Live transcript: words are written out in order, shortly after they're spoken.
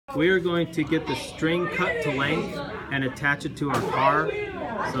We are going to get the string cut to length and attach it to our car.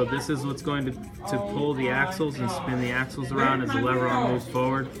 So this is what's going to pull the axles and spin the axles around as the lever arm moves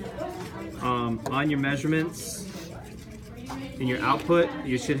forward. On your measurements, in your output,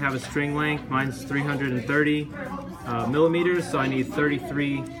 you should have a string length. Mine's 330 millimeters, so I need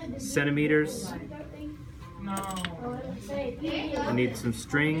 33 centimeters. I need some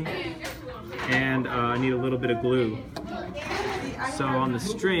string, and I need a little bit of glue. So on the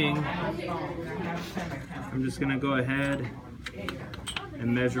string, I'm just going to go ahead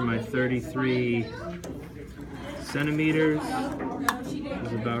and measure my 33 centimeters.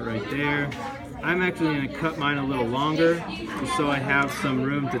 It's about right there. I'm actually going to cut mine a little longer just so I have some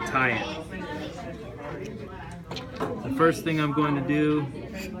room to tie it. The first thing I'm going to do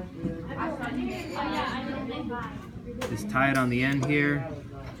is tie it on the end here.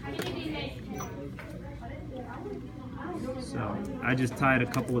 So I just tie it a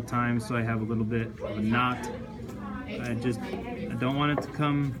couple of times so I have a little bit of a knot. I don't want it to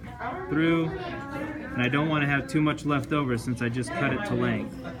come through, and I don't want to have too much left over since I just cut it to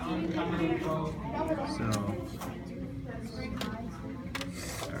length. So,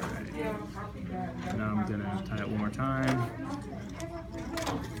 alright. Now I'm going to tie it one more time.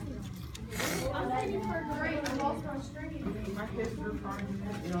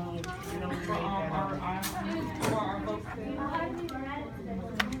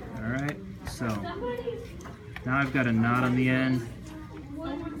 Alright, so now I've got a knot on the end.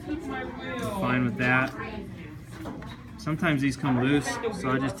 I'm fine with that. Sometimes these come loose, so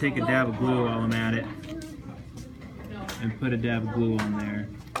I just take a dab of glue while I'm at it and put a dab of glue on there.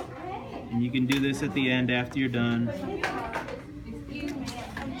 And you can do this at the end after you're done.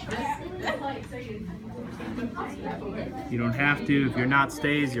 You don't have to. If your knot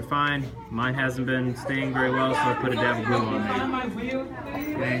stays, you're fine. Mine hasn't been staying very well, so I put a dab of glue on there.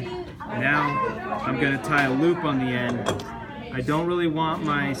 Okay. Now I'm going to tie a loop on the end. I don't really want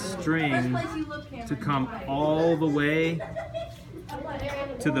my string to come all the way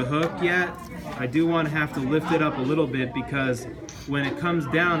to the hook yet. I do want to have to lift it up a little bit because when it comes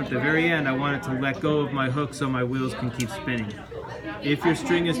down at the very end, I want it to let go of my hook so my wheels can keep spinning. If your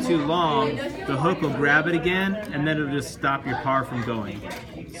string is too long, the hook will grab it again and then it'll just stop your car from going.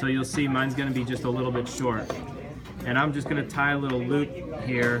 So you'll see mine's going to be just a little bit short. And I'm just going to tie a little loop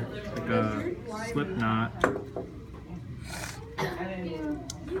here, like a slip knot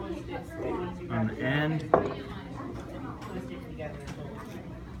on the end.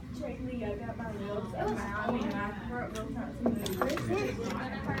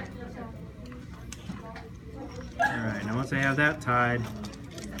 Alright, now once I have that tied,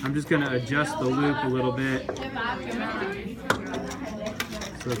 I'm just going to adjust the loop a little bit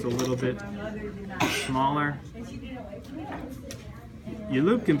so it's a little bit smaller. Your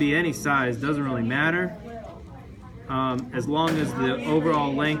loop can be any size, doesn't really matter, as long as the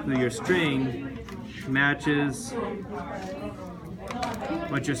overall length of your string matches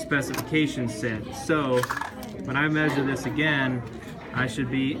what your specifications said. So when I measure this again, I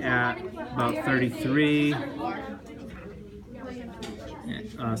should be at about 33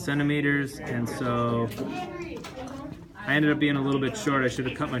 centimeters, and so I ended up being a little bit short. I should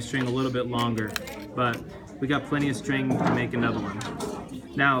have cut my string a little bit longer, but we got plenty of string to make another one.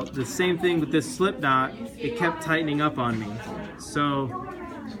 Now the same thing with this slip knot, it kept tightening up on me. So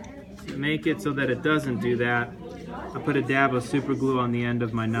to make it so that it doesn't do that, I put a dab of super glue on the end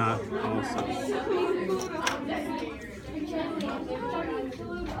of my knot also.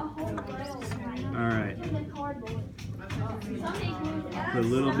 Alright. Put a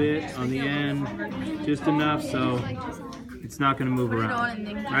little bit on the end, just enough so it's not going to move around,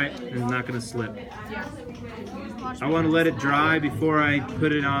 right? And it's not going to slip. I want to let it dry before I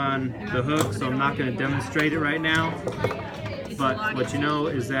put it on the hook, so I'm not going to demonstrate it right now. But what you know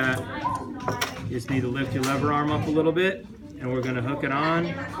is that you just need to lift your lever arm up a little bit, and we're going to hook it on,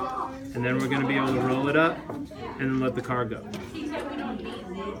 and then we're going to be able to roll it up and then let the car go.